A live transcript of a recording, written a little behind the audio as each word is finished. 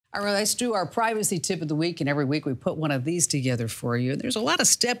All right, let's do our privacy tip of the week. And every week we put one of these together for you. There's a lot of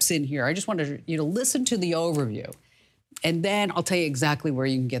steps in here. I just wanted you to listen to the overview. And then I'll tell you exactly where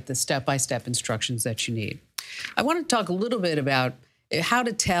you can get the step-by-step instructions that you need. I want to talk a little bit about how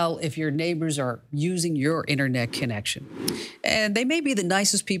to tell if your neighbors are using your internet connection. And they may be the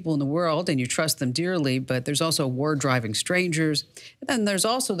nicest people in the world and you trust them dearly, but there's also war-driving strangers. And then there's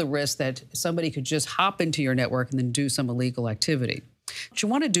also the risk that somebody could just hop into your network and then do some illegal activity. What you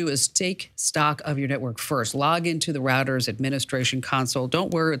want to do is take stock of your network first. Log into the router's administration console.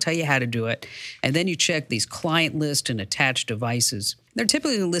 Don't worry, I'll tell you how to do it. And then you check these client lists and attached devices. They're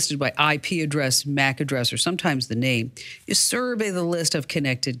typically listed by IP address, MAC address, or sometimes the name. You survey the list of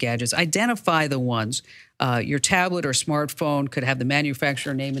connected gadgets. Identify the ones. Your tablet or smartphone could have the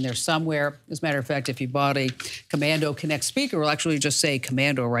manufacturer name in there somewhere. As a matter of fact, if you bought a Komando Connect speaker, it will actually just say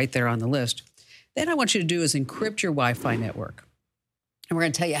Komando right there on the list. Then I want you to do is encrypt your Wi-Fi network. And we're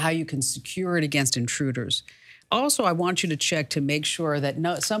going to tell you how you can secure it against intruders. Also, I want you to check to make sure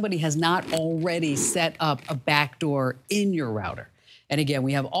that somebody has not already set up a backdoor in your router. And again,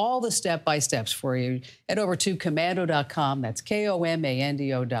 we have all the step-by-steps for you. Head over to komando.com. That's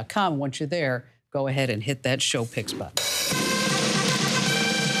Komando.com. Once you're there, go ahead and hit that Show Picks button.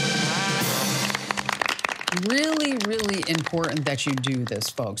 Really, really important that you do this,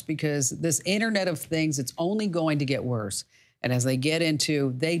 folks, because this Internet of Things, it's only going to get worse. And as they being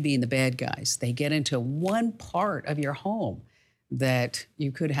the bad guys, they get into one part of your home that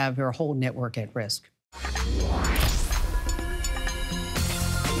you could have your whole network at risk.